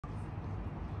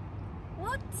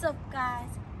What's up guys,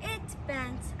 it's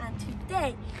Benz and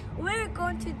today we're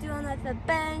going to do another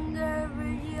banger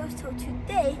video. So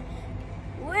today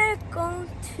we're going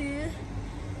to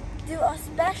do a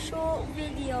special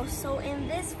video. So in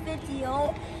this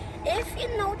video, if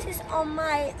you notice on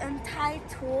my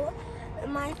title,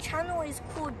 my channel is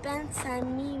called Benz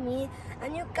and Mimi,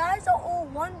 and you guys are all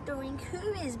wondering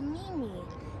who is Mimi.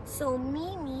 So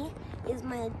Mimi is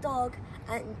my dog,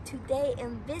 and today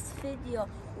in this video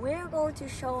we're going to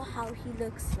show how he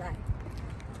looks like.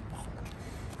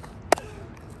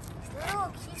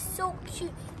 Look, he's so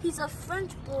cute. He's a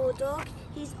French bulldog.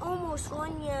 He's almost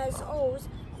 1 year old.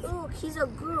 Look, he's a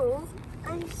girl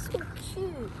and he's so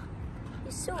cute.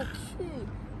 He's so cute.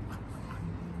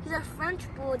 He's a French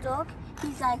bulldog.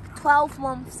 He's like 12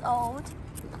 months old,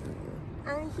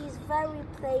 and he's very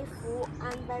playful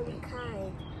and very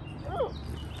kind. Oh,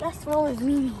 that's wrong with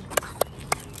Mimi.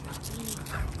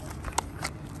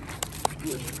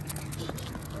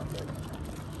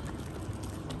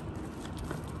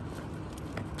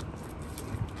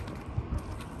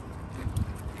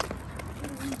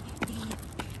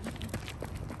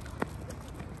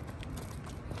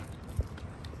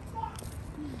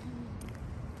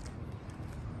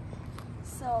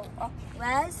 So,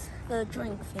 where's the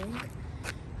drink thing?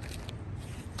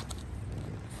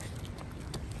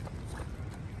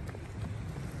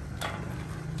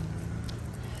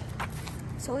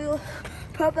 So you're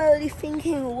probably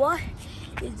thinking, what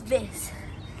is this?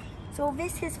 So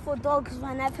this is for dogs.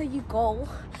 Whenever you go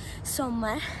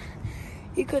somewhere,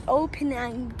 you could open it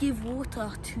and give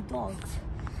water to dogs.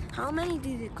 How many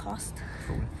did it cost?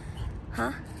 4.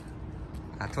 Huh?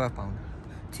 £12.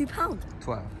 £2?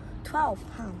 12. £12.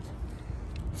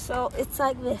 So it's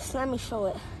like this. Let me show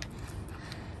it.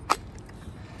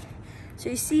 So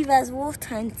you see there's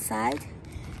water inside.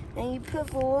 Then you put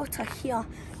the water here.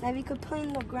 Then we could put it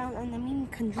in the ground and then Mimi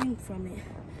can drink from it.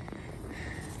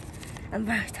 I'm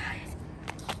very tired.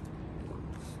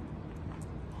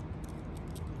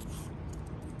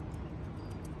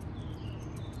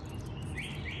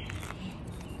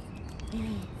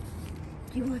 Mimi,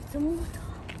 do you want some water?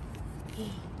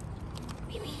 Mimi,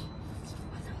 do you want some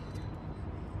water?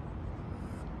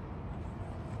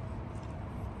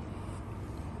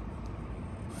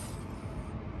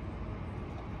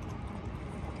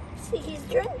 See, he's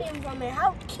drinking from it.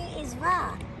 How cute is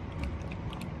that?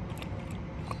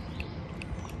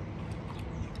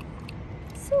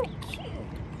 So cute.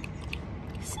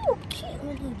 So cute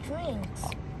when he drinks.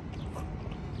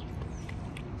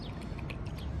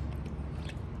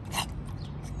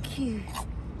 It's cute.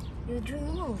 You drink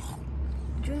more.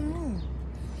 Drink more.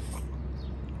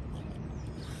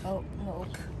 Oh, no.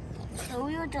 So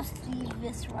we'll just leave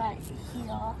this right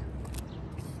here.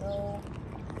 So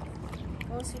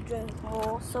once you drink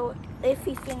more, so if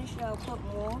we finish it, I'll put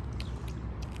more.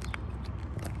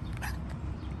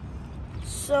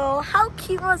 So how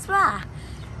cute was that?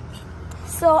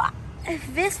 So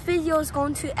if this video is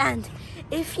going to end,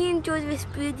 if you enjoyed this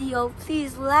video,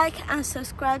 please like and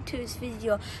subscribe to this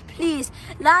video. Please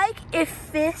like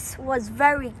if this was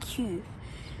very cute,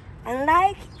 and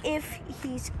like if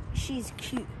she's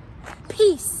cute.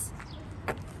 Peace.